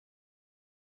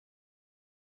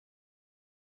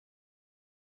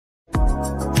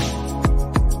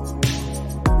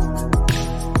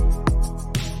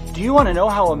Do you want to know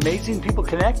how amazing people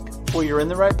connect? Well, you're in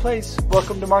the right place.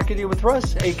 Welcome to Marketing with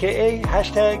Russ, aka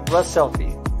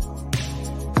 #RussSelfie.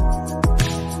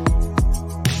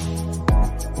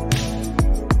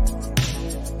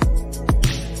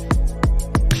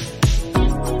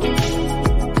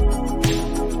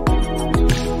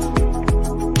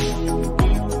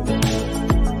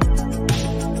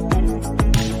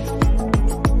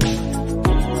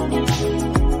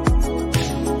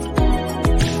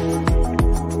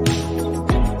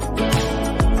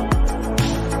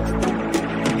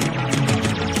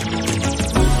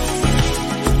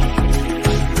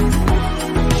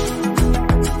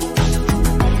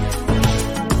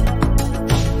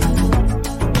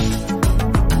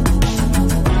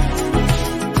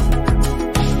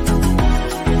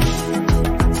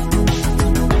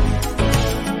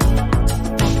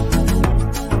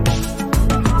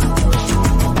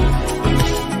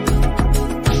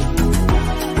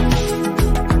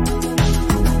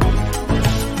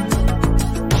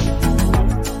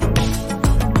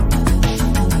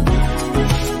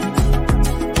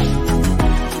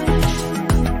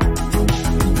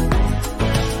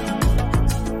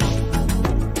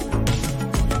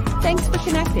 Thanks for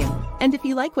connecting. And if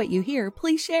you like what you hear,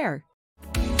 please share.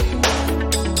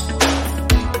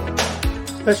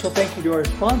 Special thank you to our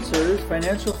sponsors,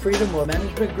 Financial Freedom Wealth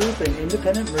Management Group and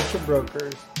Independent Merchant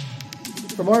Brokers.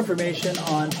 For more information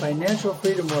on Financial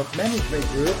Freedom Wealth Management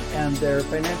Group and their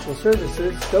financial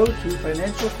services, go to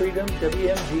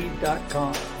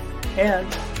financialfreedomwmg.com.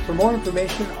 And for more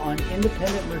information on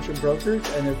Independent Merchant Brokers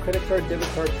and their credit card, debit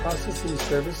card processing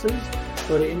services,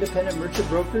 go to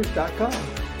independentmerchantbrokers.com.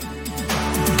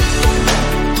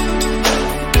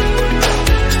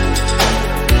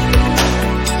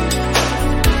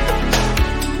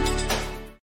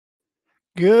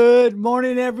 Good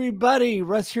morning, everybody.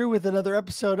 Russ here with another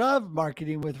episode of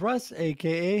Marketing with Russ,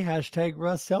 aka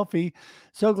 #RussSelfie.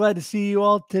 So glad to see you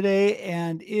all today,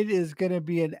 and it is going to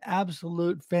be an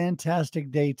absolute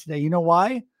fantastic day today. You know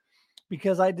why?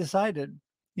 Because I decided,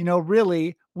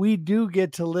 really, we do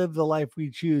get to live the life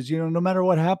we choose. No matter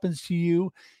what happens to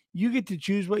you, you get to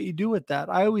choose what you do with that.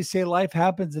 I always say life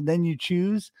happens and then you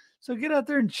choose. So get out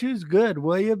there and choose good,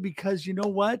 will you? Because you know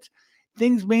what?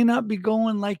 Things may not be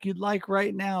going like you'd like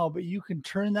right now, but you can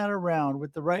turn that around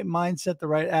with the right mindset, the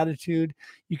right attitude.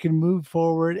 You can move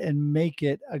forward and make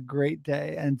it a great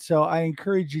day. And so I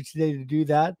encourage you today to do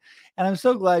that. And I'm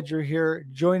so glad you're here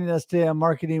joining us today on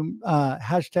Marketing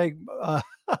hashtag.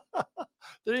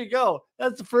 There you go.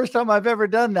 That's the first time I've ever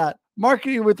done that.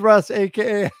 Marketing with Russ,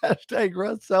 aka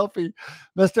 #RussSelfie.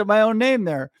 Messed up my own name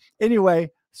there.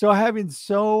 Anyway, so having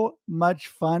so much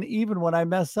fun, even when I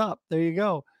mess up. There you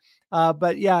go.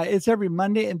 But yeah, it's every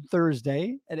Monday and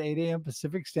Thursday at 8 a.m.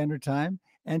 Pacific Standard Time.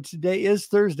 And today is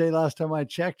Thursday, last time I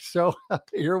checked. So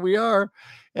here we are.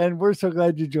 And we're so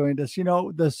glad you joined us.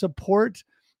 The support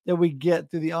that we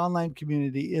get through the online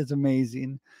community is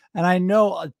amazing. And I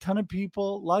know a lot of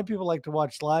people like to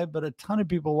watch live, but a ton of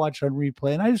people watch on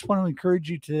replay. And I just want to encourage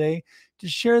you today to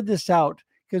share this out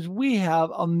because we have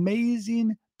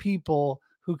amazing people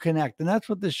who connect. And that's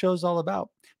what this show's all about.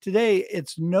 Today,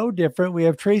 it's no different. We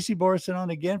have Tracy Borison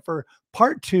on again for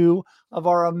part 2 of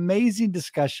our amazing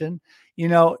discussion.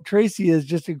 Tracy is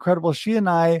just incredible. She and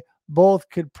I both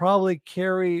could probably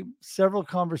carry several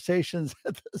conversations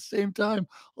at the same time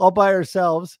all by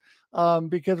ourselves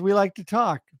because we like to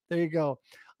talk. There you go.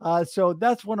 So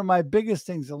that's one of my biggest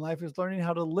things in life is learning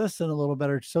how to listen a little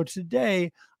better. So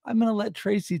today, I'm going to let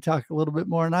Tracy talk a little bit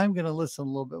more and I'm going to listen a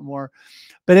little bit more.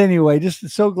 But anyway, just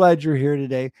so glad you're here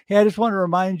today. Hey, I just want to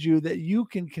remind you that you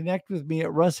can connect with me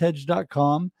at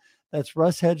russhedge.com. That's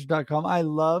russhedge.com. I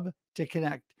love to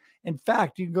connect. In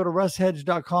fact, you can go to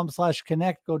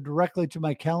russhedge.com/connect, go directly to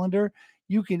my calendar.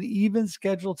 You can even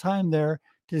schedule time there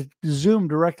to Zoom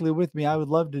directly with me. I would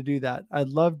love to do that. I'd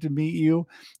love to meet you.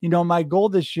 My goal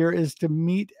this year is to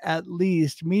meet and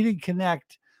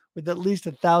connect with at least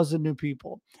 1,000 new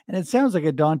people. And it sounds like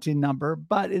a daunting number,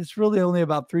 but it's really only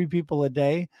about 3 people a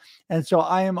day. And so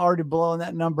I am already blowing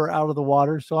that number out of the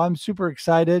water. So I'm super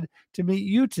excited to meet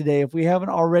you today if we haven't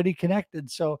already connected.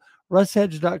 So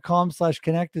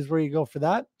russhedge.com/connect is where you go for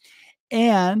that.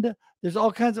 And there's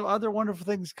all kinds of other wonderful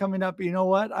things coming up. You know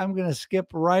what? I'm going to skip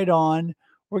right on.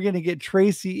 We're going to get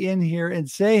Tracy in here and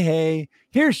say, hey,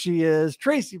 here she is,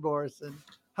 Tracy Borison.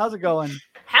 How's it going?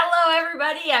 Hello,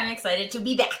 everybody. I'm excited to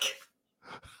be back.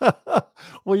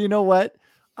 Well, you know what?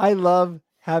 I love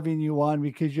having you on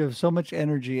because you have so much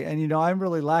energy. And, I'm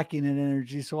really lacking in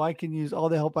energy, so I can use all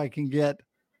the help I can get.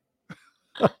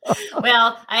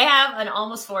 Well, I have an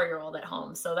almost 4-year-old at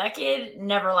home, so that kid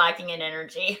never lacking in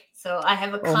energy. So I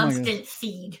have a Oh my goodness. constant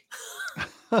feed.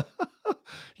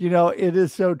 It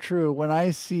is so true. When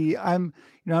I see, I'm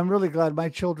really glad my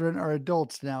children are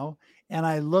adults now. And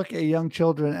I look at young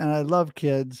children and I love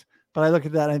kids, but I look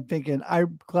at that, I'm thinking,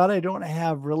 I'm glad I don't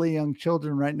have really young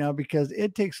children right now because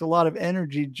it takes a lot of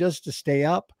energy just to stay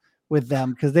up with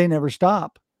them because they never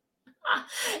stop.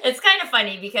 It's kind of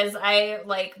funny because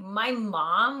my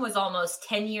mom was almost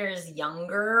 10 years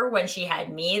younger when she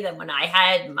had me than when I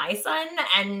had my son.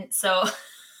 And so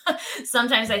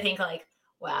sometimes I think like,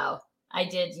 wow, I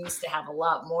did used to have a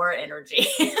lot more energy.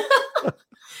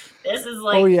 This is Oh,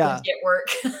 like yeah. legit work.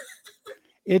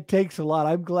 It takes a lot.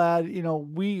 I'm glad,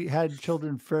 we had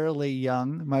children fairly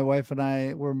young. My wife and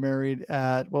I were married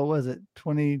at, what was it,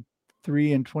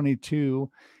 23 and 22.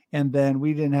 And then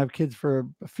we didn't have kids for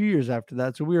a few years after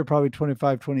that. So we were probably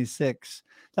 25, 26.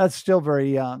 That's still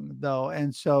very young, though.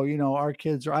 And so, our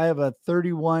kids I have a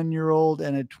 31-year-old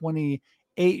and a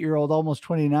 28-year-old, almost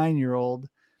 29-year-old.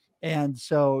 And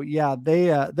so, yeah,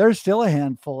 they're still a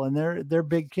handful and they're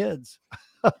big kids.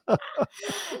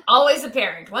 Always a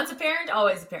parent. Once a parent,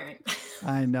 always a parent.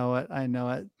 I know it. I know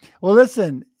it. Well,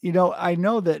 listen, I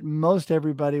know that most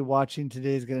everybody watching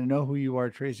today is going to know who you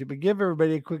are, Tracy, but give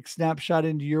everybody a quick snapshot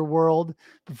into your world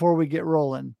before we get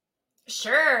rolling.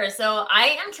 Sure. So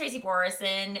I am Tracy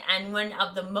Borison, and one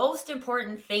of the most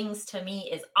important things to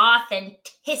me is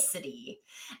authenticity.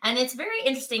 And it's very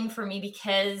interesting for me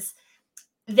because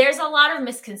there's a lot of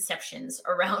misconceptions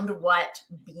around what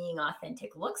being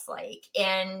authentic looks like.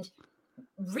 And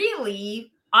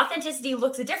really, authenticity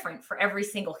looks different for every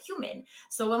single human.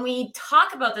 So when we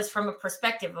talk about this from a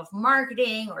perspective of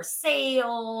marketing or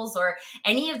sales or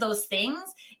any of those things,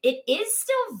 it is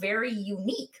still very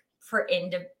unique per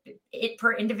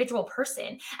individual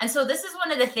person. And so this is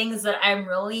one of the things that I'm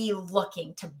really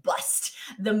looking to bust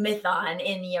the myth on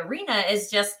in the arena is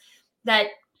just that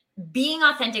being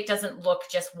authentic doesn't look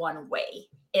just one way.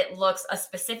 It looks a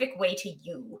specific way to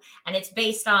you. And it's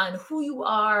based on who you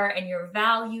are and your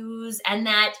values. And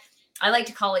that I like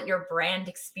to call it your brand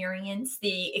experience,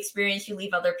 the experience you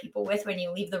leave other people with when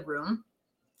you leave the room.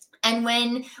 And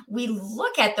when we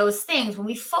look at those things, when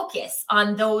we focus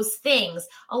on those things,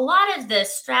 a lot of the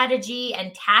strategy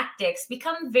and tactics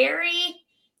become very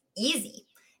easy.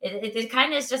 It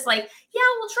kind of is just like, yeah,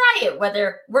 we'll try it.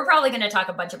 Whether we're probably going to talk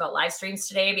a bunch about live streams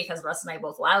today because Russ and I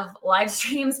both love live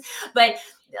streams, but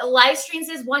live streams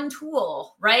is one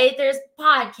tool, right? There's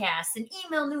podcasts and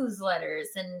email newsletters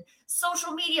and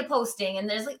social media posting. And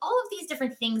there's like all of these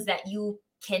different things that you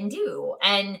can do.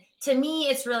 And to me,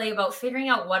 it's really about figuring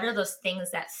out what are those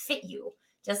things that fit you.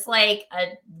 Just like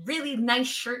a really nice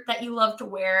shirt that you love to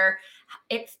wear,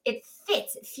 it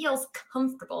fits, it feels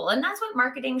comfortable, and that's what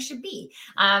marketing should be.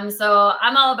 So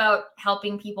I'm all about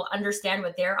helping people understand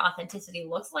what their authenticity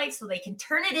looks like so they can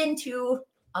turn it into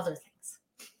other things.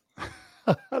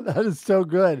 That is so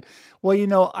good.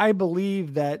 Well, I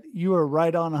believe that you are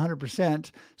right on 100%.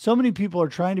 So many people are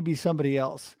trying to be somebody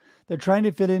else. They're trying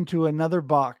to fit into another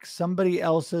box, somebody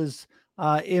else's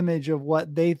image of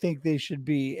what they think they should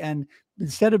be. And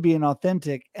instead of being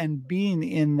authentic and being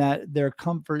in their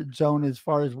comfort zone as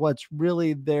far as what's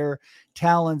really their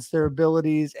talents, their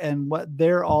abilities, and what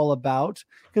they're all about,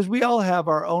 because we all have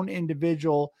our own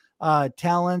individual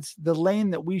talents, the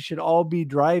lane that we should all be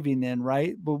driving in,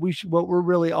 right? But what we're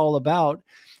really all about.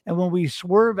 And when we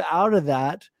swerve out of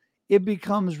that, it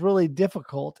becomes really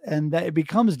difficult, and that it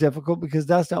becomes difficult because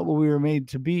that's not what we were made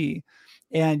to be.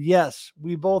 And yes,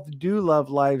 we both do love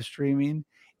live streaming.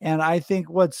 And I think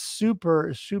what's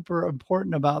super, super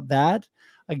important about that,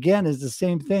 again, is the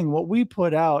same thing. What we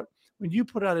put out, when you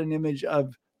put out an image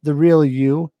of the real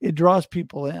you, it draws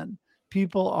people in.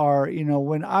 People are,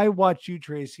 when I watch you,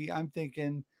 Tracy, I'm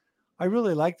thinking, I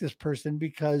really like this person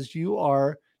because you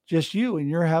are just you and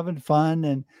you're having fun.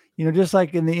 And, just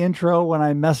like in the intro when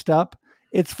I messed up,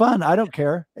 it's fun. I don't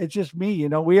care. It's just me.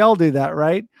 We all do that,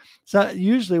 right? So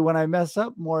usually when I mess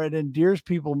up more, it endears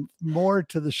people more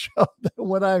to the show than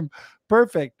when I'm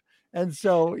perfect. And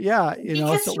so, yeah,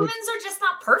 Because humans are just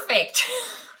not perfect,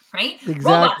 right? Exactly.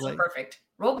 Robots are perfect.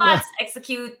 Robots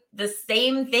execute the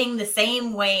same thing the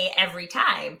same way every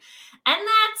time. And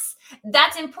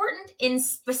that's important in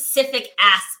specific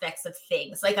aspects of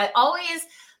things. Like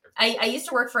I used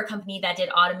to work for a company that did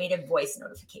automated voice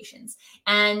notifications.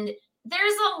 And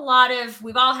there's a lot of,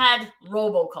 we've all had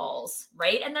robocalls,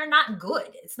 right? And they're not good.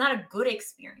 It's not a good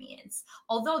experience.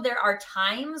 Although there are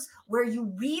times where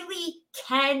you really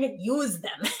can use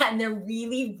them and they're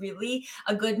really, really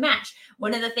a good match.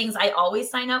 One of the things I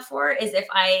always sign up for is if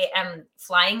I am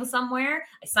flying somewhere,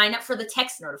 I sign up for the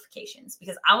text notifications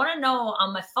because I want to know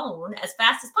on my phone as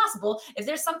fast as possible if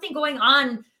there's something going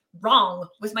on wrong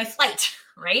with my flight,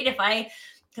 right?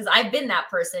 Because I've been that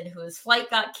person whose flight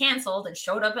got canceled and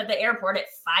showed up at the airport at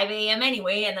 5 a.m.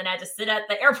 anyway, and then had to sit at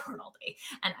the airport all day.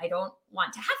 And I don't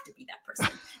want to have to be that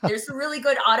person. There's really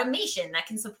good automation that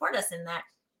can support us in that.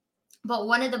 But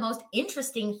one of the most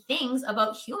interesting things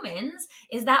about humans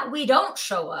is that we don't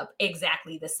show up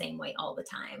exactly the same way all the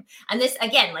time. And this,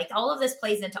 again, like all of this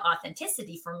plays into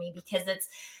authenticity for me because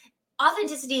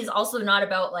authenticity is also not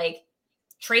about like,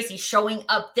 Tracy showing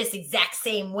up this exact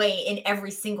same way in every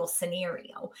single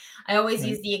scenario. I always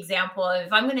use the example of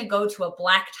if I'm going to go to a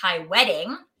black tie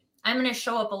wedding, I'm going to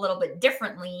show up a little bit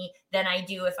differently than I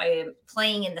do if I'm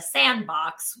playing in the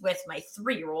sandbox with my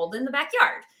 3-year-old in the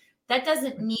backyard. That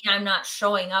doesn't mean I'm not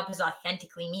showing up as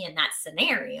authentically me in that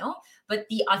scenario, but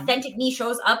the authentic me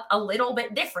shows up a little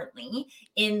bit differently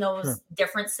in those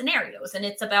different scenarios. And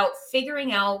it's about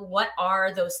figuring out what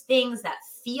are those things that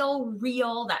feel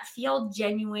real, that feel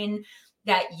genuine,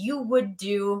 that you would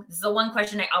do. This is the one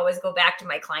question I always go back to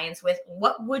my clients with.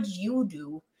 What would you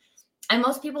do? And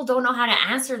most people don't know how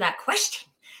to answer that question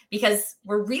because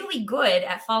we're really good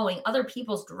at following other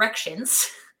people's directions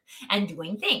and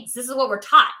doing things. This is what we're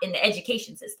taught in the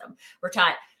education system. We're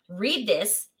taught, read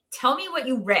this, tell me what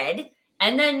you read,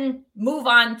 and then move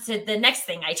on to the next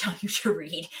thing I tell you to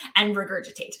read and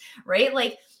regurgitate, right?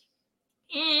 Like,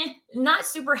 not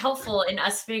super helpful in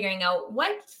us figuring out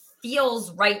what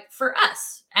feels right for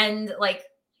us. And like,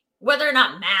 whether or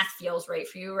not math feels right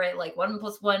for you, right? Like 1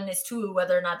 + 1 is 2,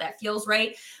 whether or not that feels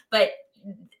right. But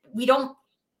we don't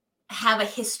have a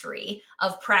history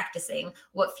of practicing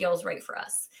what feels right for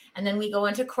us. And then we go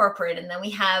into corporate, and then we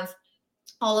have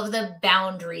all of the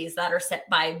boundaries that are set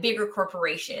by bigger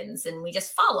corporations, and we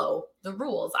just follow the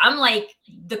rules. I'm like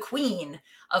the queen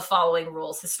of following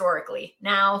rules historically.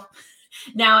 Now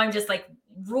I'm just like,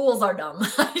 rules are dumb.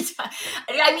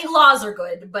 I mean, laws are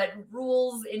good, but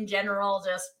rules in general,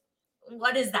 just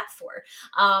what is that for?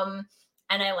 And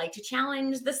I like to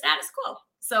challenge the status quo.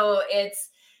 So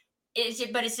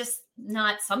but it's just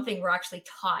not something we're actually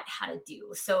taught how to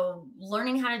do. So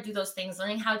learning how to do those things,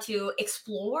 learning how to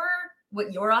explore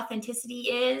what your authenticity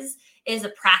is a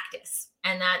practice.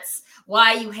 And that's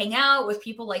why you hang out with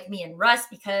people like me and Russ,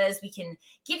 because we can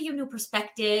give you new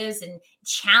perspectives and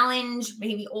challenge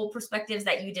maybe old perspectives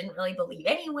that you didn't really believe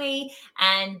anyway,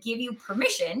 and give you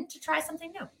permission to try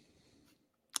something new.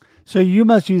 So you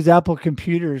must use Apple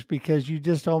computers because you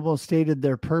just almost stated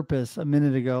their purpose a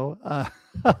minute ago.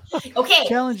 Okay,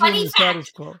 challenging funny the fact,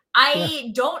 status quo.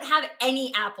 I don't have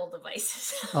any Apple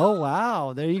devices. Oh,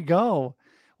 wow. There you go.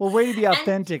 Well, way to be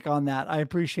authentic on that. I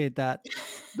appreciate that.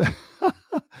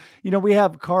 We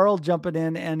have Carl jumping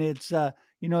in, and it's,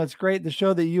 it's great. The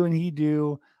show that you and he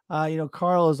do,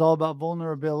 Carl is all about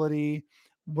vulnerability.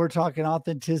 We're talking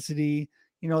authenticity.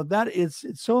 That it's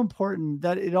so important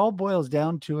that it all boils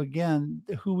down to, again,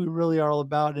 who we really are all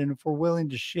about. And if we're willing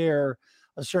to share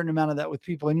a certain amount of that with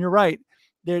people, and you're right,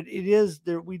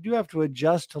 we do have to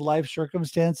adjust to life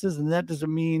circumstances. And that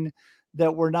doesn't mean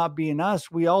that we're not being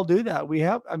us. We all do that.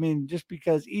 Just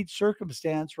because each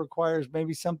circumstance requires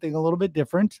maybe something a little bit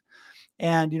different.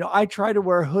 And, I try to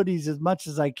wear hoodies as much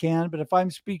as I can, but if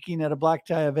I'm speaking at a black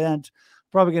tie event,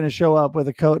 I'm probably going to show up with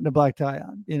a coat and a black tie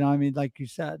on, like you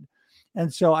said.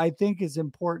 And so I think it's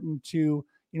important to,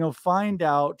 find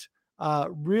out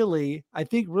really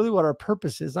what our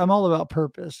purpose is. I'm all about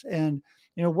purpose, and,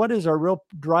 what is our real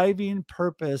driving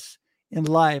purpose in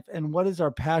life, and what is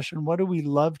our passion? What do we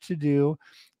love to do?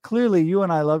 Clearly, you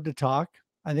and I love to talk.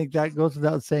 I think that goes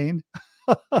without saying.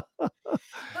 But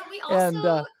we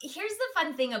also, here's the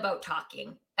fun thing about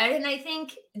talking. And I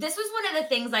think this was one of the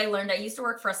things I learned. I used to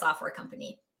work for a software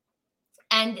company.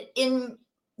 And in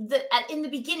the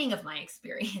beginning of my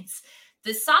experience,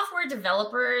 the software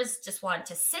developers just wanted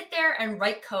to sit there and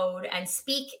write code and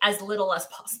speak as little as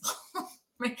possible.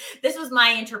 This was my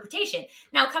interpretation.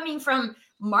 Now, coming from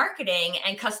marketing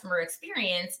and customer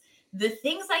experience, the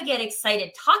things I get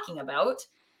excited talking about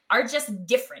are just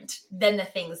different than the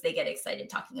things they get excited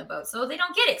talking about. So they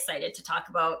don't get excited to talk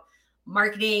about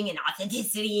marketing and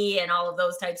authenticity and all of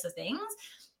those types of things.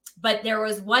 But there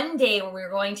was one day when we were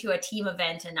going to a team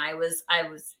event, and I was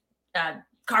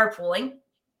carpooling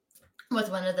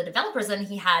with one of the developers, and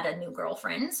he had a new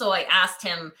girlfriend. So I asked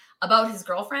him about his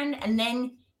girlfriend, and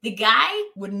then The guy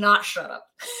would not shut up.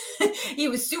 He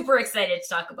was super excited to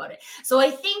talk about it. So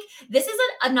I think this is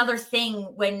another thing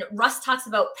when Russ talks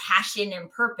about passion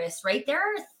and purpose, right? There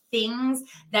are things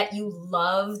that you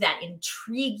love, that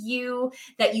intrigue you,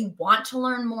 that you want to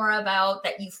learn more about,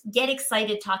 that you get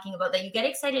excited talking about, that you get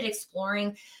excited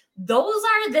exploring. Those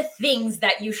are the things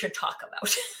that you should talk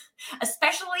about.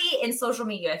 Especially in social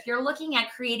media. If you're looking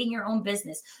at creating your own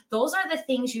business, those are the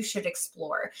things you should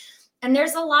explore. And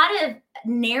there's a lot of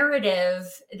narrative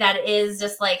that is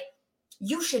just like,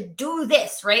 you should do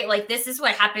this, right? Like this is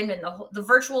what happened when the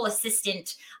virtual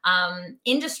assistant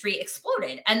industry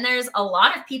exploded. And there's a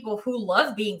lot of people who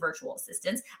love being virtual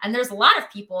assistants. And there's a lot of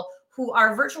people who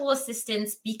are virtual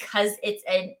assistants because it's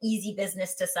an easy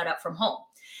business to set up from home.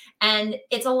 And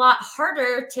it's a lot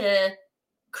harder to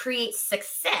create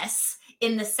success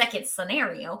in the second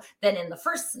scenario than in the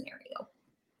first scenario.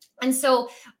 And so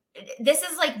this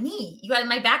is like me. You guys,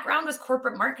 my background was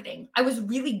corporate marketing. I was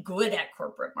really good at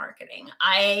corporate marketing.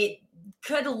 I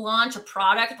could launch a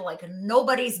product like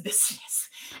nobody's business.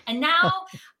 And now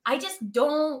I just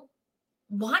don't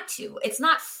want to. It's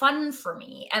not fun for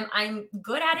me. And I'm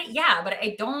good at it, yeah, but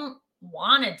I don't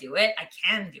want to do it. I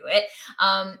can do it.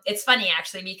 It's funny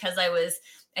actually, because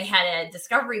I had a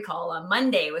discovery call on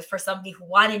Monday for somebody who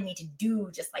wanted me to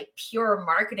do just like pure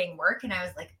marketing work. And I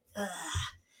was like, ugh,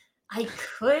 I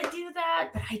could do that,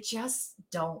 but I just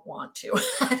don't want to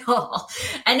at all.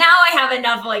 And now I have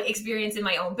enough like experience in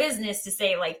my own business to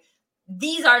say like,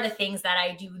 these are the things that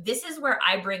I do. This is where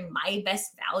I bring my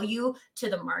best value to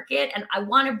the market. And I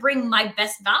want to bring my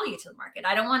best value to the market.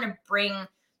 I don't want to bring,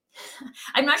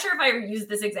 I'm not sure if I used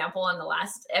this example on the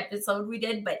last episode we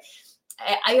did, but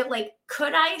I like,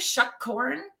 could I shuck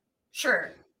corn?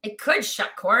 Sure. I could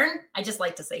shuck corn. I just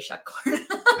like to say shuck corn.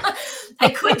 I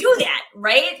could do that,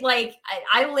 right? Like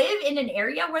I live in an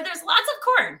area where there's lots of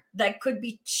corn that could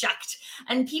be shucked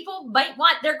and people might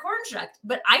want their corn shucked,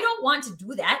 but I don't want to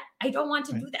do that. I don't want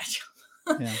to do that.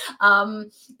 Yeah.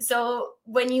 So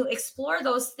when you explore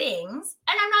those things,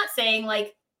 and I'm not saying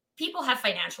like people have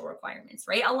financial requirements,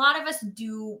 right? A lot of us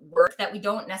do work that we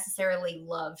don't necessarily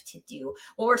love to do.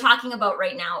 What we're talking about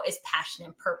right now is passion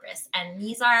and purpose. And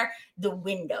these are the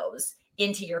windows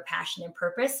into your passion and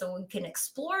purpose. So we can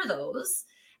explore those.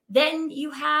 Then you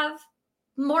have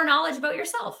more knowledge about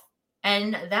yourself.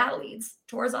 And that leads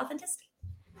towards authenticity.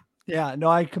 Yeah, no,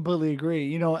 I completely agree.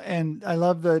 You know, and I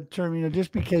love the term, you know,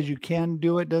 just because you can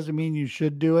do it doesn't mean you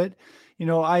should do it. You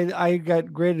know, I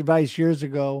got great advice years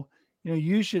ago. You know,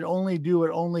 you should only do what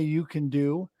only you can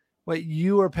do, what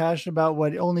you are passionate about,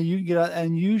 what only you can get out,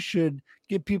 and you should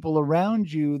get people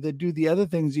around you that do the other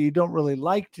things that you don't really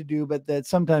like to do, but that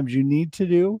sometimes you need to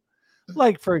do.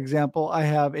 Like, for example, I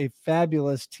have a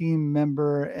fabulous team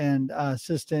member and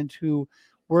assistant who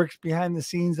works behind the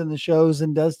scenes in the shows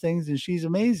and does things, and she's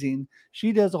amazing.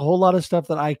 She does a whole lot of stuff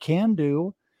that I can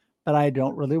do, but I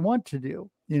don't really want to do,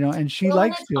 you know, and she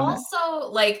likes doing it. Also,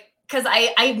 like, because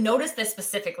I noticed this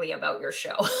specifically about your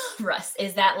show, Russ,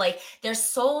 is that like there's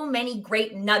so many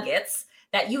great nuggets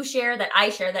that you share, that I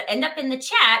share, that end up in the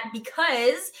chat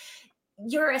because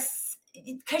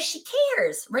because she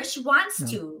cares, right? She wants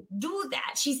to do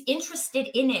that. She's interested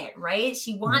in it, right?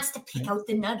 She wants to pick out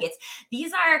the nuggets.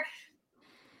 These are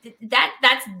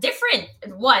that's different.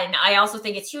 One, I also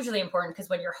think it's hugely important because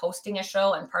when you're hosting a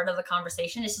show and part of the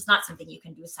conversation, it's just not something you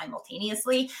can do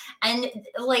simultaneously. And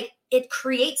like it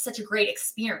creates such a great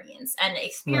experience. And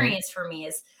experience for me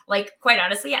is like, quite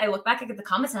honestly, I look back at the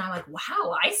comments and I'm like,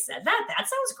 wow, I said that. That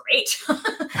sounds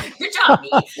great. Good job,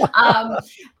 me.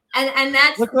 And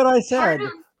that's look what I said.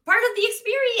 Part of the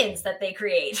experience that they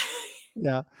create.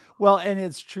 Yeah. Well, and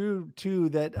it's true too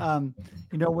that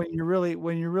you know, when you're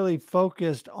really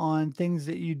focused on things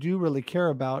that you do really care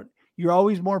about, you're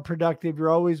always more productive, you're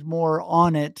always more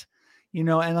on it, you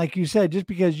know, and like you said, just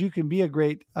because you can be a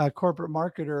great corporate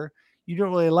marketer, you don't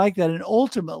really like that. And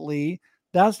ultimately,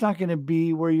 that's not going to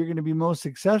be where you're going to be most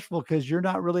successful because you're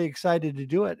not really excited to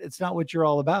do it. It's not what you're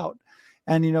all about.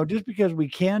 And, you know, just because we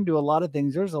can do a lot of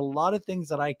things, there's a lot of things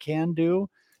that I can do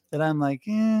that I'm like,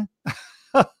 you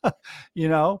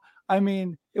know, I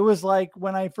mean, it was like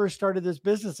when I first started this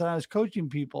business and I was coaching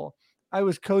people, I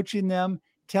was coaching them,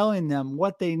 telling them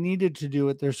what they needed to do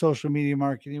with their social media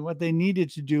marketing, what they needed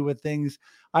to do with things.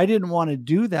 I didn't want to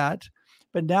do that.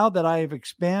 But now that I've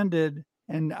expanded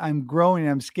and I'm growing,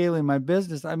 I'm scaling my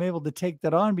business, I'm able to take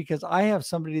that on because I have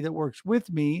somebody that works with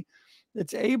me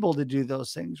that's able to do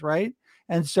those things. Right.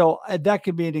 And so that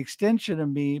could be an extension of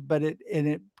me, but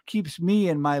it keeps me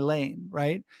in my lane,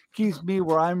 right? Keeps me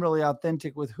where I'm really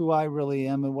authentic with who I really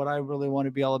am and what I really want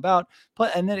to be all about.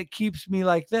 And then it keeps me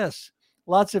like this.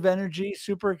 lots of energy,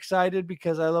 super excited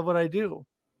because I love what I do.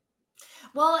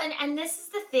 Well, and this is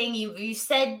the thing, you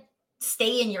said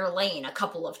stay in your lane a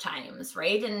couple of times,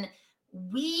 right? And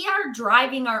we are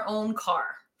driving our own car.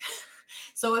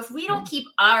 So if we don't keep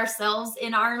ourselves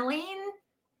in our lane,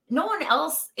 no one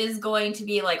else is going to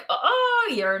be like,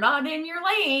 oh, you're not in your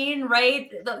lane,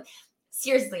 right?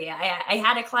 Seriously, I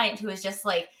had a client who was just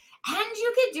like, and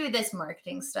you could do this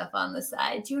marketing stuff on the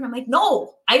side too. And I'm like,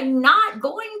 no, I'm not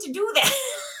going to do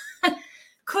that.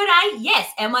 Could I? Yes.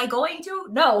 Am I going to?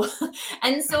 No.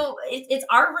 And so it's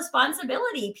our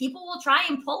responsibility. People will try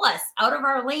and pull us out of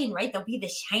our lane, right? There'll be the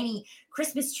shiny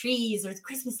Christmas trees or the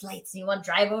Christmas lights, and you want to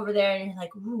drive over there and you're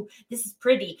like, ooh, this is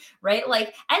pretty, right?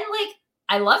 Like, and like,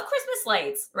 I love Christmas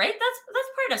lights, right? That's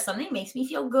part of something, makes me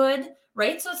feel good,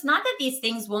 right? So it's not that these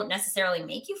things won't necessarily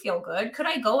make you feel good. Could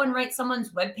I go and write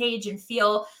someone's webpage and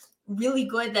feel really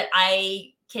good that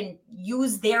I can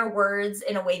use their words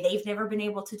in a way they've never been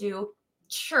able to do?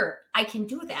 Sure, I can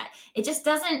do that. It just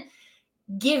doesn't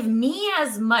give me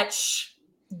as much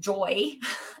joy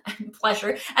and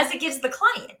pleasure as it gives the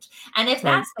client. And if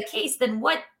that's the case, then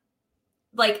what,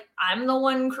 like, I'm the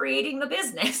one creating the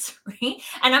business, right?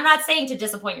 And I'm not saying to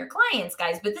disappoint your clients,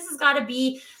 guys, but this has got to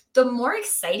be, the more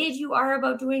excited you are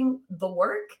about doing the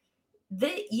work,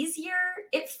 the easier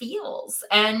it feels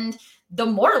and the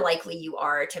more likely you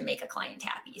are to make a client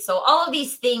happy. So all of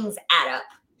these things add up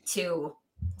to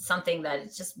something that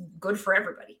is just good for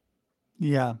everybody.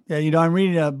 Yeah. Yeah. I'm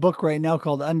reading a book right now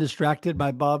called Undistracted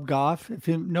by Bob Goff. If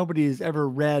nobody has ever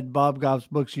read Bob Goff's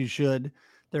books, you should.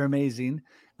 They're amazing.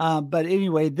 But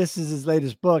anyway, this is his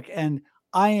latest book, and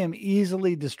I am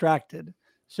easily distracted.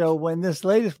 So when this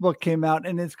latest book came out,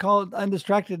 and it's called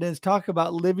Undistracted, and it's talk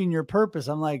about living your purpose,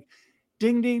 I'm like,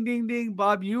 ding, ding, ding, ding.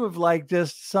 Bob, you have like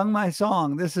just sung my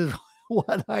song. This is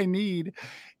what I need.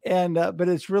 And, but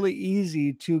it's really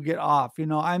easy to get off.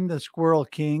 I'm the squirrel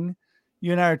king.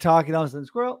 You and I are talking, all of a sudden,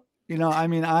 squirrel,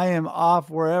 I am off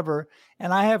wherever,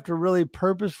 and I have to really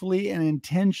purposefully and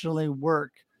intentionally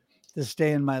work to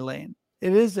stay in my lane.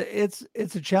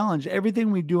 It's a challenge.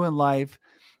 Everything we do in life,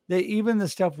 even the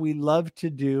stuff we love to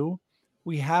do,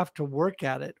 we have to work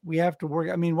at it. We have to work.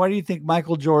 I mean, why do you think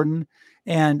Michael Jordan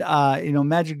and,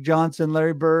 Magic Johnson,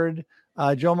 Larry Bird,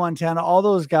 Joe Montana, all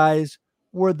those guys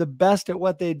were the best at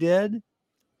what they did?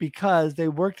 Because they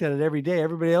worked at it every day.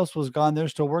 Everybody else was gone. They're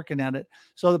still working at it.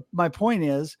 So my point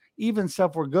is, even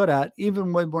stuff we're good at,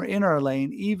 even when we're in our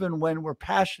lane, even when we're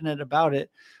passionate about it,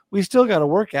 we still got to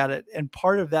work at it. And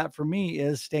part of that for me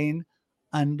is staying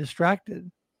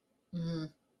undistracted. Mm-hmm.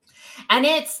 And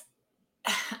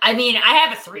I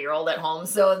have a 3-year-old at home,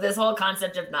 so this whole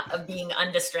concept of being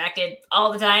undistracted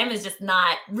all the time is just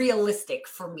not realistic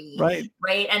for me.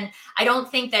 Right. And I don't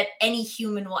think that any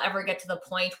human will ever get to the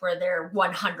point where they're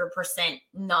 100%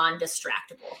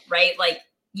 non-distractible, right? Like,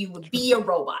 you would be a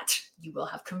robot. You will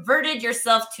have converted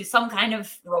yourself to some kind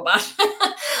of robot.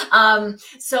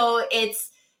 So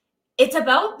it's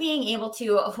about being able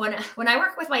to, when I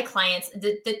work with my clients,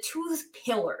 the 2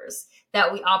 pillars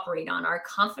that we operate on are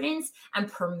confidence and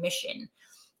permission.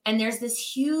 And there's this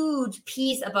huge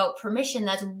piece about permission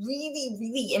that's really,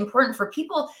 really important for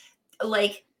people.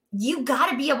 Like, you got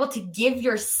to be able to give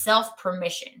yourself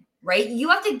permission, right? You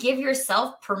have to give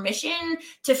yourself permission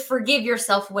to forgive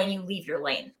yourself when you leave your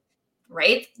lane,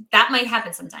 right? That might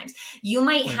happen sometimes. You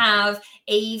might have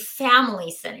a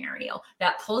family scenario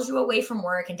that pulls you away from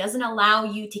work and doesn't allow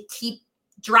you to keep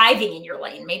driving in your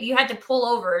lane. Maybe you had to pull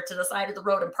over to the side of the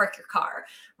road and park your car,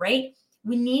 right?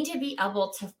 We need to be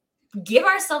able to give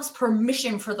ourselves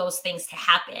permission for those things to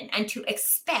happen and to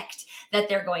expect that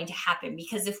they're going to happen.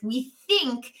 Because if we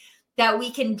think that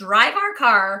we can drive our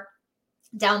car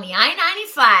down the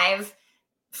I-95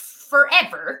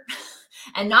 forever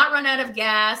and not run out of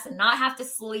gas and not have to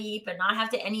sleep and not have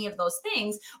to any of those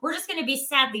things, we're just going to be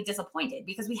sadly disappointed,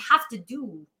 because we have to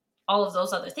do all of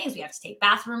those other things. We have to take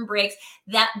bathroom breaks.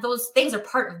 Those things are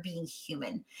part of being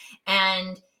human.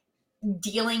 And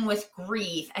dealing with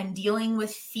grief and dealing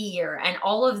with fear and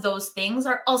all of those things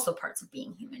are also parts of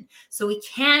being human. So we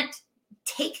can't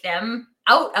take them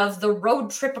out of the road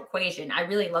trip equation. I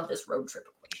really love this road trip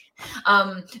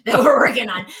equation that we're working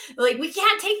on. Like, we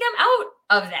can't take them out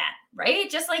of that, right?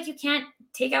 Just like you can't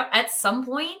take out, at some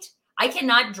point, I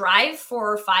cannot drive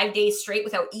for 5 days straight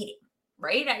without eating,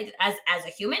 right? As a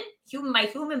human, my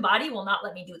human body will not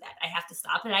let me do that. I have to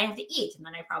stop and I have to eat. And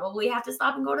then I probably have to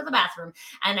stop and go to the bathroom.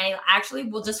 And I actually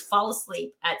will just fall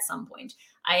asleep at some point.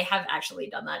 I have actually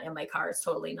done that in my car. It's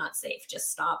totally not safe. Just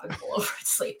stop and pull over and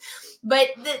sleep.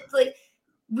 But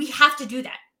we have to do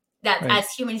that. That Right.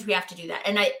 as humans, we have to do that.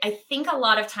 And I think a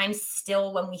lot of times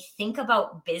still when we think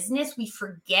about business, we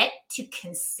forget to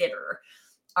consider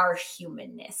our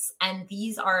humanness. And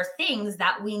these are things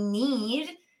that we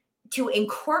need to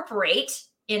incorporate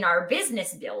in our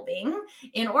business building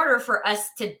in order for us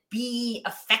to be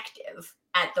effective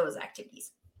at those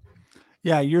activities.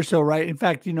 Yeah, you're so right. In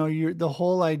fact, you're the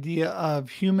whole idea of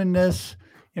humanness,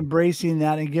 embracing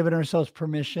that and giving ourselves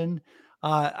permission,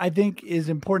 I think is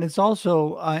important. It's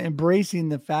also embracing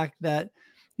the fact that,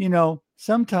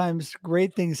 sometimes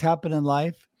great things happen in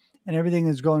life and everything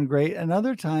is going great. And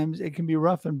other times it can be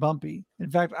rough and bumpy. In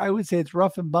fact, I would say it's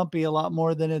rough and bumpy a lot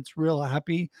more than it's real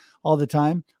happy all the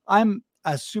time. I'm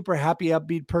a super happy,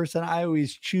 upbeat person.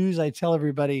 I tell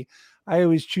everybody, I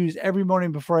always choose every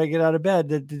morning before I get out of bed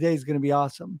that today's going to be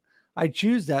awesome. I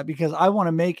choose that because I want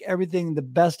to make everything the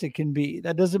best it can be.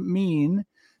 That doesn't mean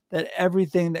that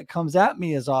everything that comes at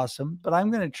me is awesome, but I'm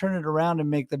going to turn it around and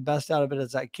make the best out of it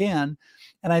as I can.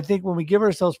 And I think when we give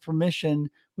ourselves permission,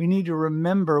 we need to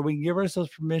remember we can give ourselves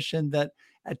permission that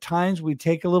at times we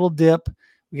take a little dip.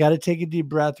 We got to take a deep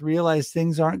breath, realize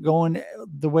things aren't going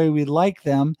the way we like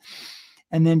them,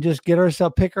 and then just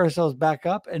pick ourselves back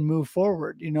up and move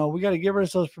forward. We got to give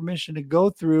ourselves permission to go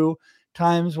through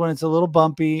times when it's a little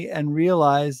bumpy and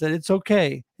realize that it's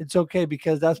okay. It's okay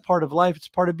because that's part of life. It's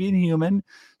part of being human.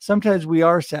 Sometimes we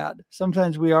are sad.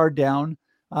 Sometimes we are down.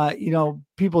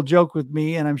 People joke with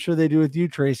me, and I'm sure they do with you,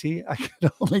 Tracy. I can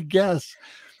only guess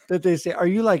that they say, "Are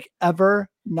you like ever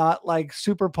not like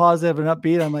super positive and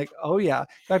upbeat?" I'm like, "Oh yeah."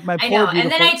 In fact, I know.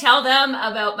 And then I tell them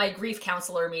about my grief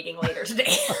counselor meeting later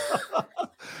today.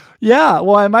 Yeah.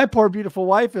 Well, and my poor beautiful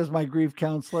wife is my grief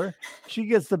counselor. She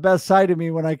gets the best side of me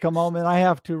when I come home, and I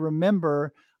have to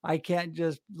remember I can't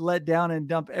just let down and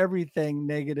dump everything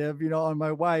negative, on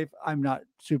my wife. I'm not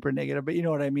super negative, but you know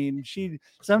what I mean? She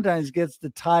sometimes gets the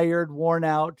tired, worn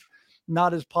out,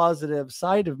 not as positive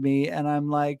side of me. And I'm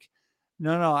like,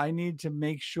 no, I need to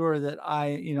make sure that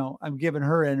I'm giving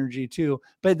her energy too.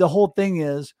 But the whole thing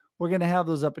is we're going to have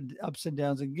those ups and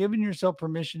downs, and giving yourself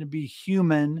permission to be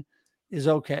human is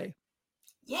okay.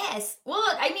 Yes. Well,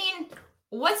 I mean,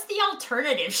 what's the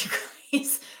alternative, you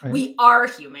guys? Right. We are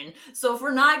human. So if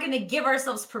we're not going to give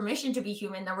ourselves permission to be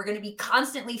human, then we're going to be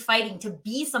constantly fighting to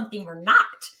be something we're not.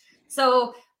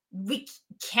 So we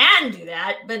can do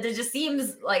that, but it just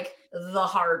seems like the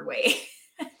hard way.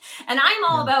 And I'm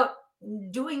all about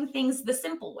doing things the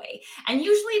simple way. And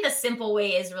usually the simple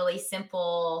way is really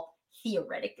simple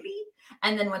theoretically.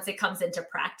 And then once it comes into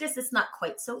practice, it's not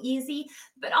quite so easy.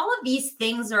 But all of these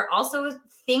things are also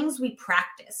things we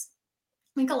practice.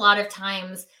 I think a lot of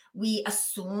times we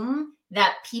assume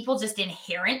that people just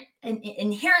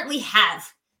inherently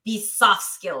have these soft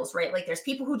skills, right? Like there's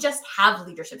people who just have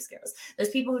leadership skills. There's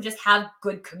people who just have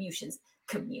good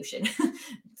communication.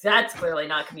 That's clearly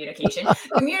not communication.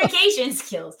 Communication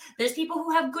skills. There's people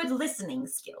who have good listening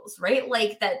skills, right?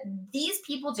 Like that these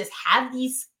people just have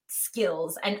these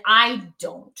skills and I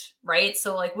don't, right?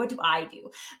 So like what do I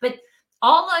do? But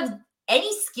all of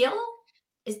any skill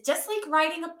is just like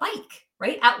riding a bike,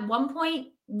 right? At one point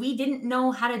we didn't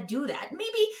know how to do that.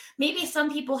 Maybe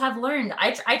some people have learned.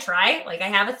 I try, like I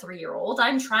have a 3-year-old.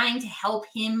 I'm trying to help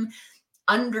him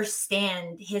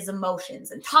understand his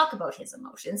emotions and talk about his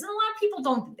emotions. And a lot of people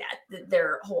don't do that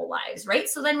their whole lives, right?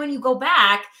 So then when you go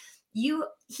back,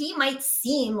 he might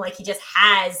seem like he just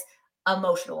has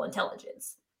emotional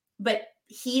intelligence, but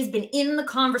he's been in the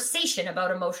conversation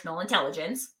about emotional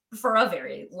intelligence for a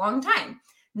very long time.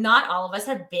 Not all of us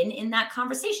have been in that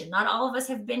conversation. Not all of us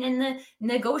have been in the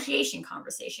negotiation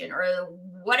conversation or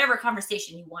whatever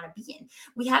conversation you want to be in.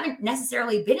 We haven't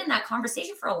necessarily been in that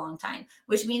conversation for a long time,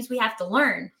 which means we have to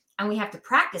learn and we have to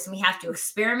practice and we have to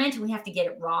experiment and we have to get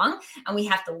it wrong and we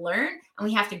have to learn and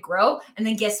we have to grow. And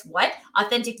then guess what?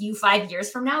 Authentic you 5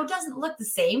 years from now doesn't look the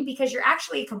same because you're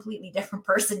actually a completely different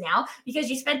person now because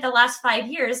you spent the last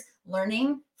 5 years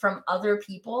learning from other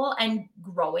people and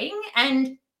growing.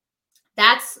 And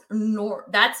that's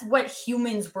what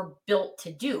humans were built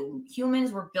to do.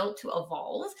 Humans were built to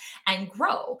evolve and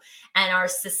grow. And our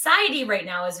society right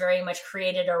now is very much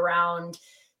created around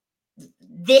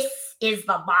this is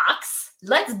the box.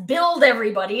 Let's build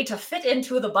everybody to fit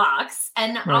into the box.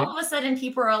 And all of a sudden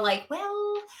people are like,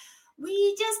 well,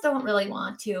 we just don't really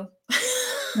want to.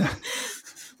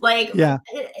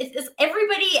 It's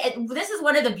everybody. This is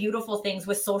one of the beautiful things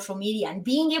with social media and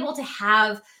being able to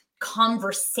have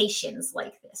conversations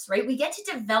like this, right? We get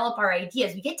to develop our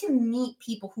ideas. We get to meet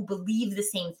people who believe the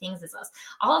same things as us.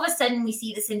 All of a sudden, we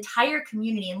see this entire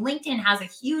community, and LinkedIn has a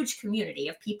huge community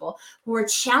of people who are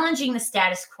challenging the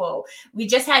status quo. We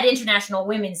just had International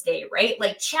Women's Day, right?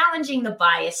 Like challenging the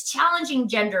bias, challenging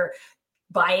gender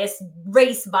bias,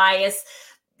 race bias,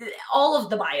 all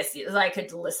of the biases. I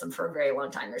could list them for a very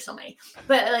long time. There's so many,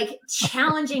 but like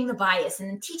challenging the bias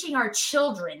and teaching our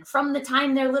children from the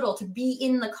time they're little to be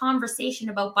in the conversation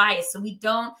about bias. So we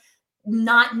don't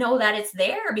not know that it's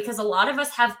there, because a lot of us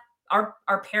have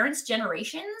our parents'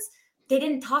 generations, they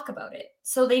didn't talk about it.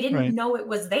 So they didn't know it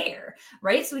was there,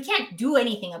 right? So we can't do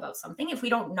anything about something if we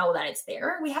don't know that it's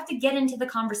there. We have to get into the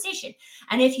conversation.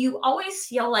 And if you always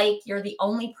feel like you're the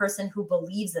only person who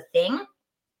believes a thing,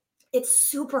 it's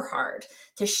super hard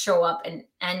to show up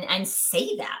and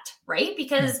say that, right?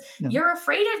 Because you're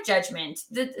afraid of judgment.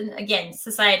 Again,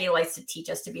 society likes to teach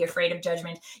us to be afraid of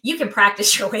judgment. You can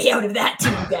practice your way out of that too,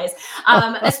 you guys.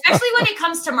 Especially when it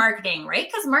comes to marketing, right?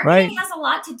 Because marketing has a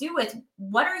lot to do with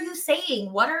what are you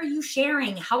saying? What are you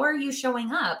sharing? How are you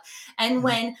showing up? And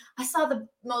when I saw the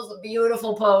most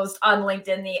beautiful post on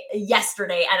LinkedIn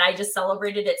yesterday, and I just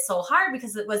celebrated it so hard,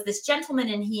 because it was this gentleman,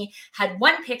 and he had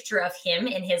one picture of him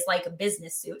in his like a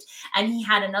business suit, and he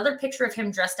had another picture of him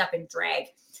dressed up in drag.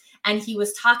 And he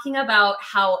was talking about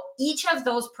how each of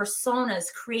those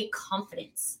personas create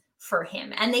confidence for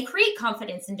him, and they create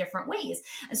confidence in different ways.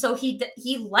 And so he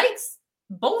likes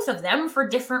both of them for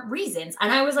different reasons.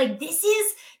 And I was like, this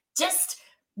is just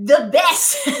the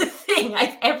best thing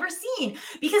I've ever seen,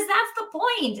 because that's the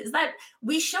point, is that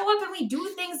we show up and we do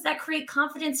things that create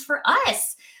confidence for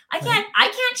us. I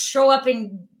can't show up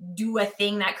and do a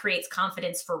thing that creates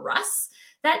confidence for Russ.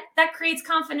 That creates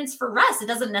confidence for Russ. It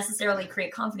doesn't necessarily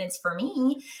create confidence for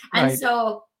me. And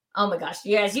so, oh my gosh,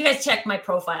 you guys check my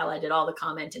profile. I did all the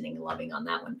commenting and loving on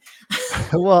that one.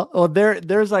 well,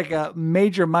 there's like a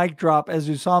major mic drop, as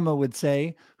Usama would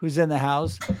say, who's in the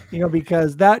house,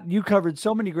 because that you covered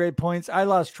so many great points. I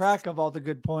lost track of all the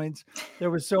good points.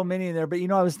 There were so many in there, but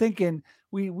I was thinking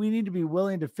we need to be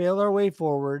willing to fail our way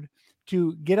forward,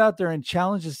 to get out there and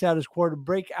challenge the status quo, to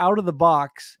break out of the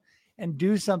box and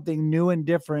do something new and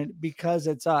different, because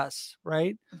it's us,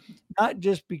 right? Not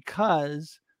just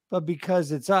because, but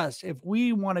because it's us. If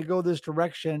we want to go this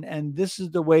direction and this is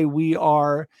the way we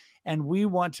are, and we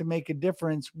want to make a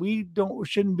difference, we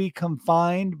shouldn't be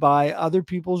confined by other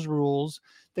people's rules.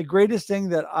 The greatest thing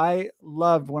that I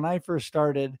loved when I first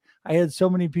started, I had so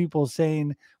many people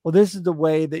saying, well, this is the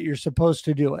way that you're supposed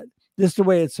to do it. This is the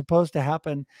way it's supposed to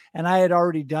happen. And I had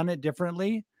already done it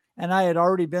differently, and I had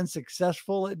already been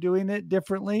successful at doing it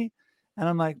differently. And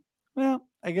I'm like, well,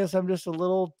 I guess I'm just a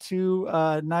little too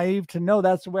naive to know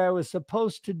that's the way I was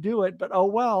supposed to do it. But oh,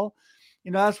 well,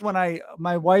 that's when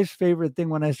my wife's favorite thing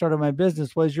when I started my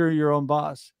business was, you're your own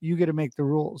boss. You get to make the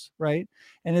rules, right?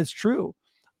 And it's true.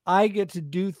 I get to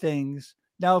do things.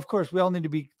 Now, of course, we all need to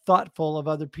be thoughtful of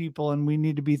other people, and we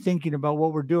need to be thinking about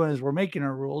what we're doing as we're making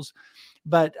our rules.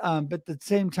 But at the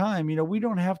same time, we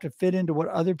don't have to fit into what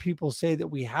other people say that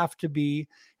we have to be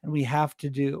and we have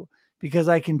to do. Because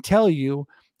I can tell you,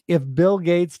 if Bill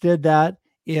Gates did that,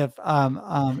 if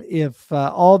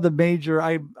all the major,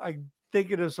 I'm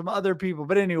thinking of some other people,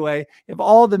 but anyway, if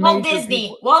all the Walt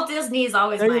Disney is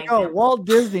always there you go. Walt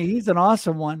Disney, he's an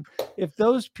awesome one. If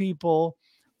those people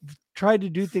tried to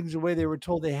do things the way they were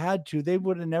told they had to, they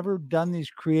would have never done these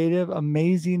creative,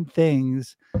 amazing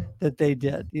things that they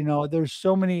did. There's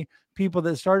so many people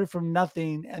that started from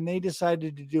nothing and they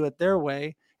decided to do it their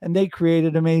way, and they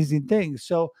created amazing things.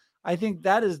 So I think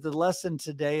that is the lesson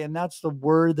today. And that's the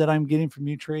word that I'm getting from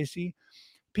you, Tracy.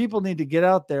 People need to get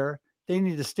out there. They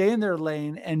need to stay in their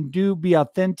lane and be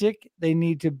authentic. They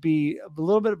need to be a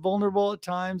little bit vulnerable at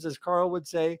times, as Carl would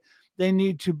say. They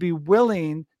need to be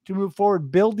willing to move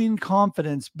forward, building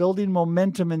confidence, building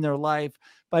momentum in their life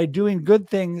by doing good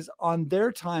things on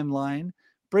their timeline,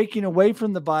 breaking away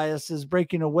from the biases,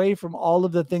 breaking away from all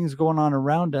of the things going on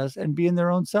around us, and being their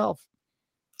own self.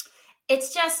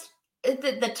 It's just,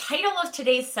 the title of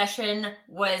today's session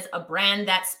was A Brand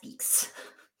That Speaks,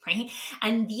 right?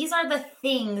 And these are the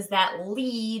things that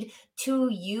lead to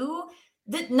you.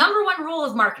 The number one rule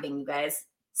of marketing, you guys,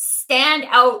 stand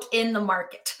out in the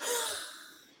market.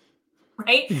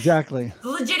 Right? Exactly.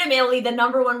 Legitimately, the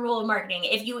number one rule of marketing.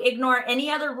 If you ignore any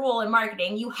other rule in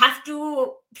marketing, you have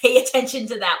to pay attention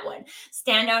to that one.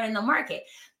 Stand out in the market.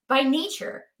 By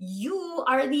nature, you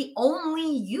are the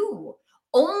only you.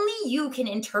 Only you can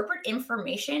interpret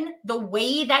information the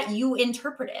way that you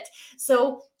interpret it.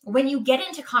 So when you get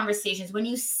into conversations, when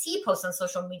you see posts on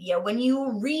social media, when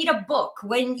you read a book,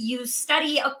 when you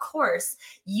study a course,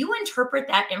 you interpret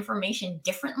that information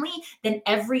differently than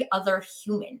every other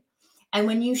human. And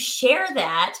when you share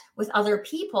that with other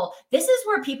people, this is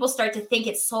where people start to think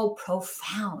it's so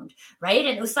profound, right?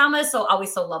 And Usama is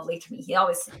always so lovely to me. He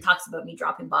always talks about me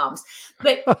dropping bombs.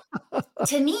 But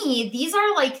to me, these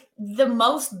are like the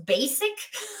most basic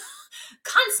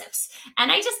concepts. And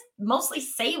I just mostly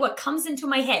say what comes into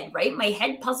my head, right? My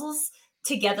head puzzles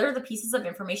together the pieces of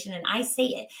information and I say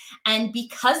it. And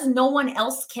because no one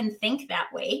else can think that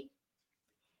way,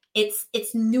 it's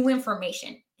new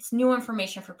information. It's new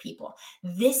information for people.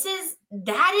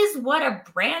 That is what a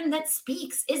brand that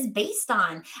speaks is based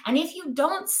on. And if you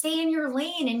don't stay in your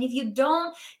lane, and if you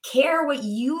don't care what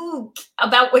you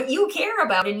care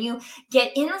about, and you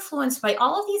get influenced by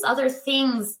all of these other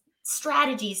things,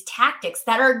 strategies, tactics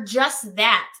that are just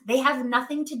that, they have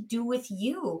nothing to do with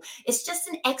you. It's just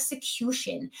an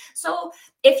execution. So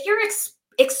if you're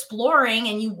exploring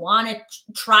and you want to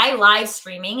try live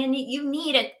streaming and you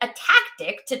need a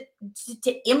tactic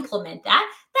to implement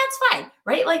that, that's fine,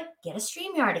 right? Like get a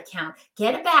StreamYard account,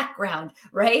 get a background,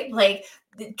 right? Like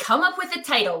come up with a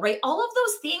title, right? All of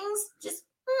those things, just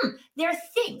they're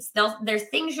things. There's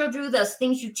things you'll do, those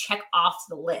things you check off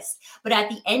the list. But at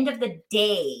the end of the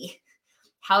day,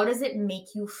 how does it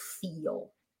make you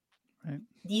feel? Right.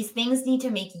 These things need to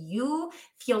make you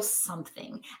feel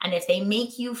something. And if they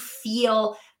make you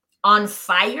feel on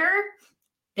fire,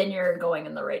 then you're going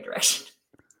in the right direction.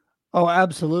 Oh,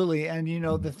 absolutely. And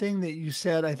the thing that you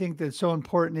said, I think that's so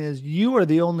important is you are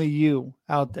the only you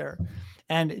out there.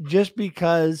 And just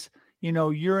because,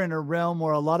 you're in a realm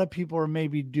where a lot of people are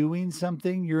maybe doing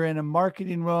something, you're in a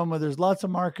marketing realm where there's lots of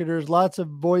marketers, lots of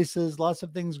voices, lots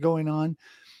of things going on.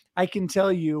 I can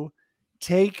tell you,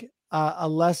 take a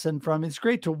lesson from, it's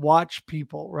great to watch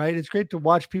people, right? It's great to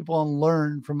watch people and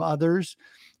learn from others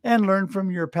and learn from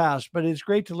your past, but it's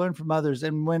great to learn from others.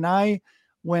 And when I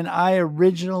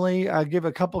originally, I'll give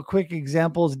a couple quick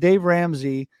examples. Dave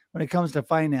Ramsey, when it comes to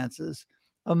finances,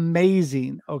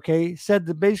 amazing. Okay.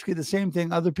 Said basically the same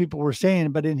thing other people were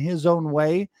saying, but in his own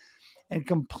way, and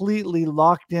completely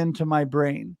locked into my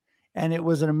brain. And it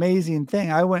was an amazing thing.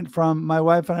 My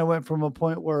wife and I went from a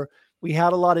point where we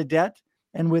had a lot of debt,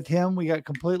 and with him, we got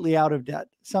completely out of debt,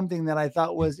 something that I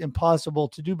thought was impossible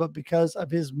to do. But because of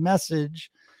his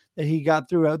message that he got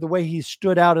through, the way he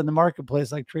stood out in the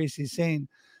marketplace, like Tracy's saying,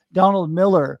 Donald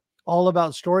Miller, all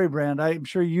about StoryBrand. I'm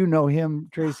sure you know him,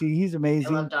 Tracy. He's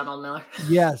amazing. I love Donald Miller.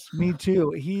 Yes, me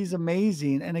too. He's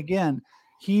amazing. And again,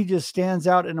 he just stands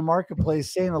out in the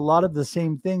marketplace saying a lot of the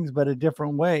same things, but a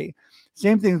different way.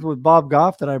 Same things with Bob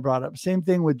Goff that I brought up. Same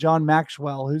thing with John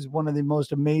Maxwell, who's one of the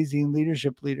most amazing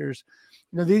leadership leaders.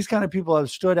 These kind of people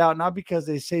have stood out, not because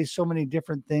they say so many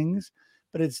different things,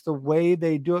 but it's the way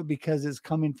they do it because it's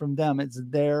coming from them. It's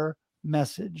their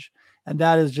message. And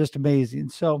that is just amazing.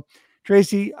 So,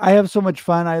 Tracy, I have so much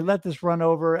fun. I let this run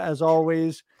over as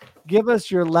always. Give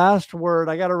us your last word.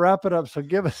 I got to wrap it up. So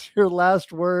give us your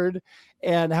last word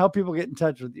and how people get in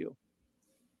touch with you.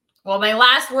 Well, my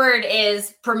last word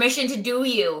is permission to do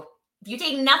you. If you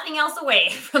take nothing else away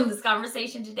from this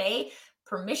conversation today,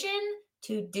 permission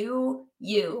to do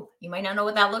you. You might not know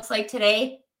what that looks like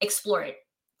today. Explore it.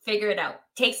 Figure it out.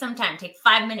 Take some time. Take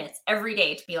 5 minutes every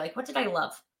day to be like, what did I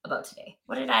love about today?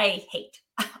 What did I hate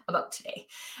about today?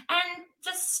 And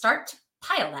just start to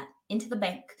pile that into the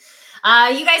bank.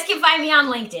 You guys can find me on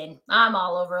LinkedIn. I'm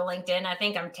all over LinkedIn. I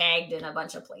think I'm tagged in a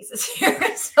bunch of places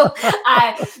here. So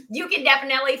you can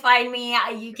definitely find me.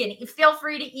 You can feel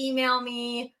free to email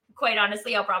me. Quite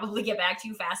honestly, I'll probably get back to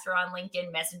you faster on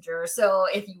LinkedIn Messenger. So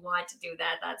if you want to do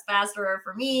that, that's faster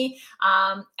for me.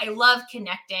 I love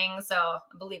connecting. So I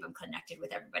believe I'm connected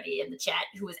with everybody in the chat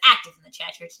who is active in the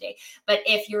chat here today. But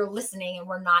if you're listening and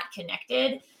we're not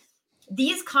connected,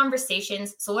 these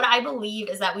conversations, so what I believe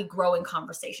is that we grow in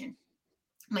conversation.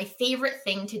 My favorite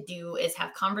thing to do is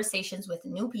have conversations with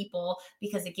new people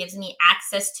because it gives me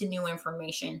access to new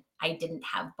information I didn't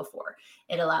have before.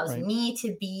 It allows me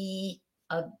to be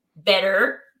a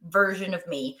better version of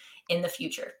me in the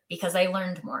future because I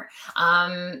learned more.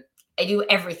 I do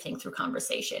everything through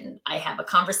conversation. I have a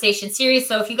conversation series.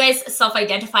 So if you guys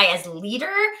self-identify as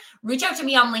leader, reach out to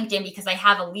me on LinkedIn because I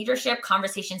have a leadership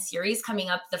conversation series coming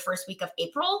up the first week of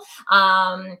April.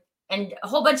 And a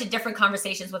whole bunch of different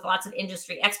conversations with lots of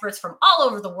industry experts from all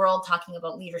over the world talking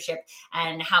about leadership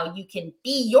and how you can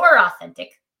be your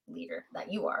authentic leader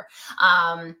that you are.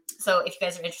 So if you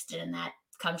guys are interested in that,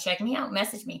 come check me out,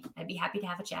 message me. I'd be happy to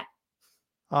have a chat.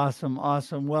 Awesome.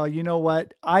 Awesome. Well, you know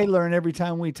what? I learn every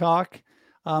time we talk.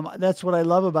 That's what I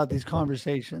love about these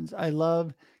conversations. I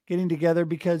love getting together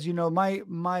because,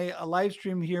 my live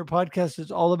stream here podcast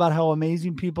is all about how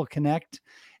amazing people connect.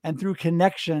 And through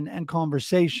connection and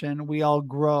conversation, we all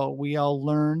grow, we all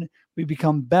learn, we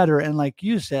become better. And like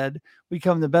you said, we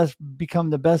become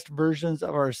the best versions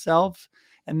of ourselves.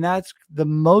 And that's the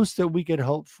most that we could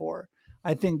hope for.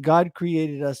 I think God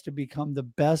created us to become the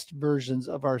best versions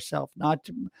of ourselves.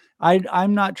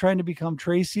 I'm not trying to become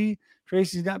Tracy.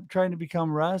 Tracy's not trying to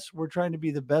become Russ. We're trying to be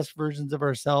the best versions of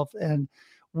ourselves. And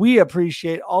we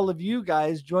appreciate all of you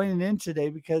guys joining in today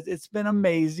because it's been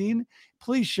amazing.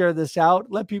 Please share this out.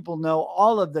 Let people know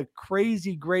all of the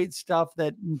crazy, great stuff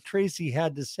that Tracy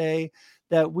had to say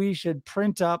that we should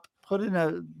print up, put in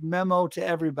a memo to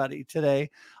everybody today.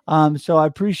 So I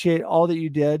appreciate all that you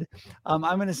did. I'm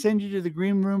going to send you to the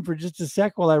green room for just a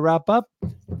sec while I wrap up.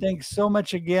 Thanks so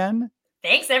much again.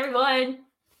 Thanks, everyone.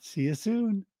 See you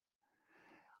soon.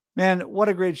 Man, what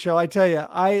a great show. I tell you,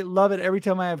 I love it every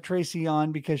time I have Tracy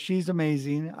on because she's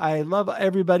amazing. I love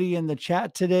everybody in the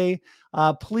chat today.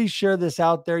 Please share this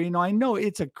out there. I know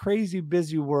it's a crazy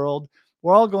busy world.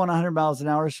 We're all going 100 miles an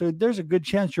hour. So there's a good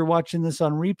chance you're watching this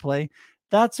on replay.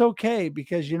 That's okay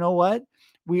because you know what?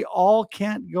 We all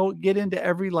can't go get into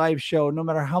every live show no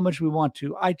matter how much we want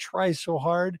to. I try so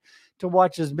hard to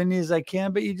watch as many as I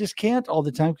can, but you just can't all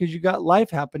the time because you got life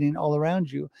happening all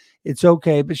around you. It's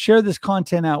okay, but share this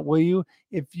content out, will you?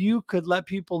 If you could let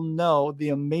people know the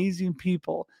amazing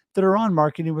people that are on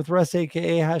Marketing with Russ,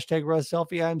 aka hashtag Russ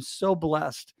Selfie. I'm so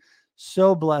blessed,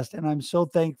 and I'm so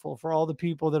thankful for all the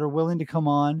people that are willing to come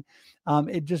on.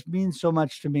 It just means so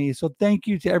much to me. So thank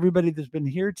you to everybody that's been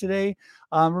here today.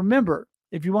 Remember,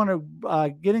 if you want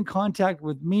to get in contact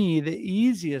with me, the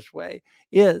easiest way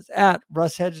is at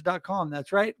russhedge.com.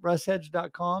 That's right,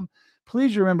 russhedge.com.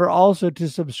 Please remember also to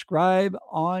subscribe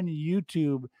on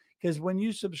YouTube because when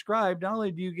you subscribe, not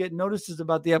only do you get notices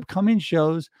about the upcoming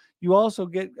shows, you also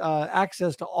get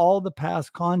access to all the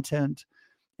past content.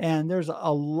 And there's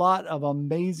a lot of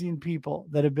amazing people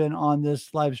that have been on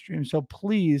this live stream. So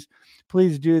please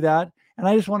do that. And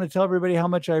I just want to tell everybody how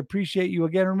much I appreciate you.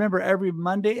 Again, remember, every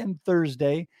Monday and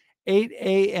Thursday, 8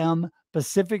 a.m.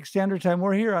 Pacific Standard Time,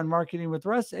 we're here on Marketing with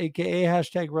Russ, aka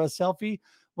hashtag Russ Selfie.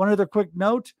 One other quick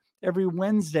note, every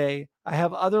Wednesday, I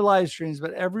have other live streams,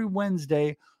 but every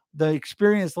Wednesday, the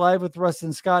Experience Live with Russ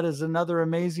and Scott is another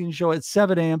amazing show at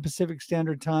 7 a.m. Pacific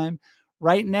Standard Time.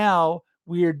 Right now,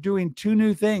 we are doing two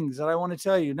new things that I want to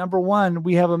tell you. Number one,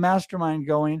 we have a mastermind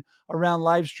going around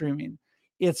live streaming.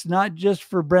 It's not just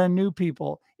for brand new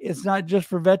people. It's not just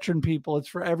for veteran people. It's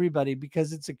for everybody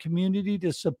because it's a community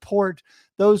to support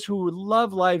those who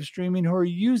love live streaming, who are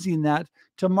using that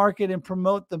to market and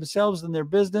promote themselves and their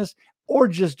business, or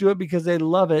just do it because they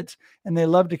love it and they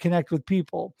love to connect with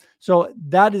people. So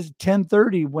that is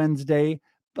 10:30 Wednesday,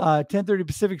 10:30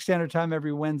 Pacific Standard Time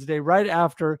every Wednesday, right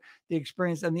after the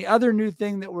Experience. And the other new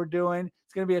thing that we're doing,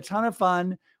 it's going to be a ton of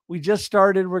fun. We just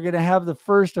started. We're going to have the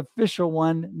first official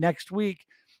one next week.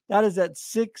 That is at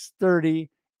 6:30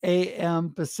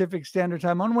 a.m. Pacific Standard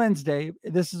Time on Wednesday.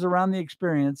 This is around the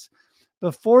Experience.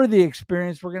 Before the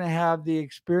Experience, we're going to have the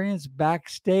Experience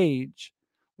Backstage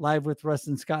live with Russ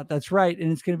and Scott. That's right.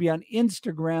 And it's going to be on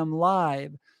Instagram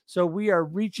Live. So we are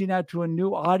reaching out to a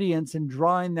new audience and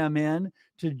drawing them in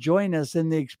to join us in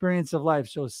the Experience of Life.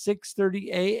 So 6:30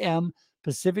 a.m.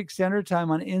 Pacific Standard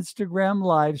Time on Instagram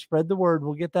Live. Spread the word.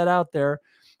 We'll get that out there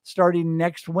starting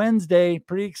next Wednesday.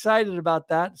 Pretty excited about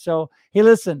that. So, hey,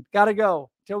 listen, got to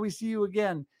go. Till we see you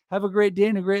again. Have a great day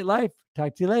and a great life.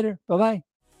 Talk to you later. Bye-bye.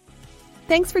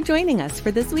 Thanks for joining us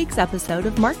for this week's episode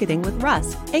of Marketing with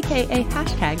Russ, aka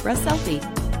hashtag Russ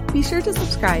Selfie. Be sure to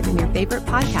subscribe in your favorite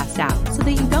podcast app so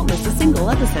that you don't miss a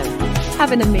single episode.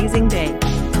 Have an amazing day.